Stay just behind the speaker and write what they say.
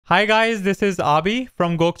Hi guys, this is Abhi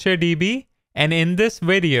from Gokcedb, and in this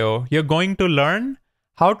video, you're going to learn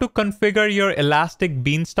how to configure your Elastic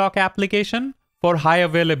Beanstalk application for high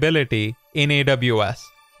availability in AWS.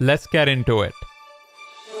 Let's get into it.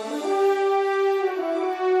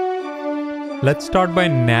 Let's start by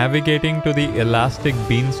navigating to the Elastic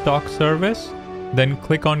Beanstalk service, then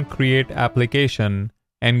click on Create Application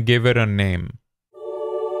and give it a name.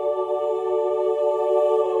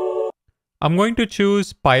 I'm going to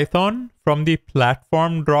choose Python from the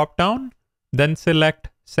Platform dropdown, then select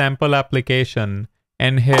Sample Application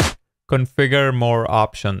and hit Configure More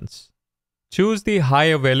Options. Choose the High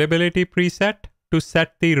Availability preset to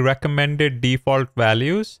set the recommended default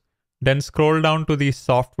values, then scroll down to the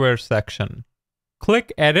Software section.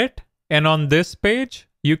 Click Edit, and on this page,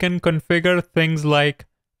 you can configure things like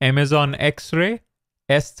Amazon X-Ray,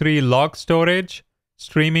 S3 log storage,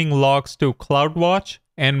 streaming logs to CloudWatch,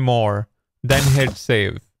 and more. Then hit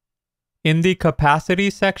Save. In the Capacity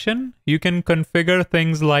section, you can configure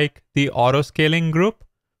things like the auto-scaling group.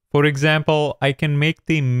 For example, I can make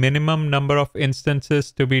the minimum number of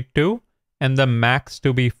instances to be 2 and the max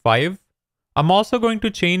to be 5. I'm also going to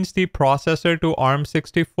change the processor to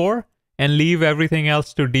ARM64 and leave everything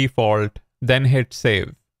else to default, then hit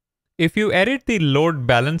Save. If you edit the load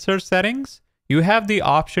balancer settings, you have the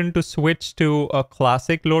option to switch to a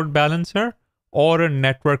classic load balancer or a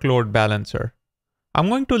network load balancer. I'm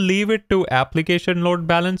going to leave it to application load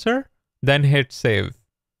balancer, then hit Save.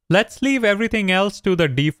 Let's leave everything else to the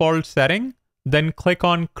default setting, then click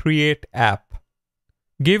on Create App.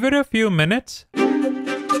 Give it a few minutes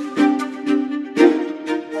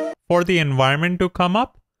for the environment to come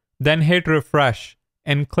up, then hit refresh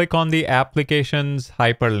and click on the application's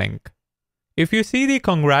hyperlink. If you see the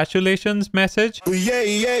congratulations message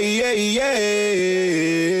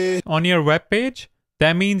on your web page,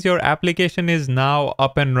 that means your application is now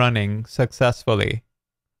up and running successfully.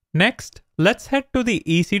 Next, let's head to the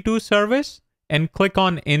EC2 service and click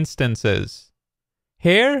on Instances.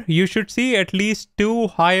 Here, you should see at least 2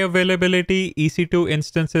 high availability EC2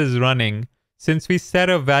 instances running, since we set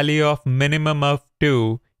a value of minimum of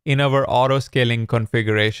 2 in our auto-scaling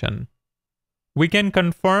configuration. We can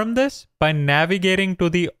confirm this by navigating to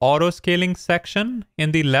the auto-scaling section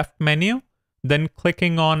in the left menu, then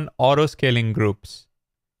clicking on auto-scaling groups.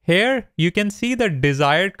 Here, you can see the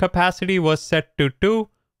desired capacity was set to 2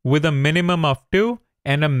 with a minimum of 2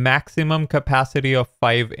 and a maximum capacity of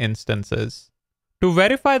 5 instances. To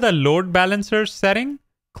verify the load balancers setting,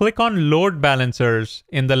 click on Load Balancers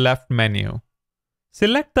in the left menu.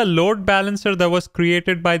 Select the load balancer that was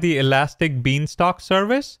created by the Elastic Beanstalk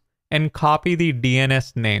service and copy the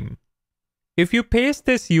DNS name. If you paste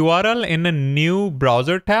this URL in a new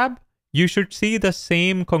browser tab, you should see the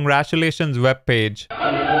same congratulations webpage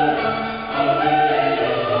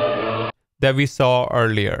that we saw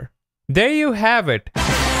earlier. There you have it.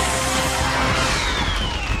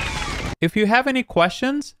 If you have any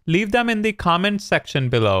questions, leave them in the comment section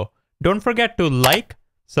below. Don't forget to like,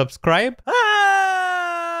 subscribe,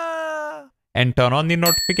 and turn on the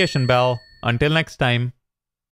notification bell. Until next time.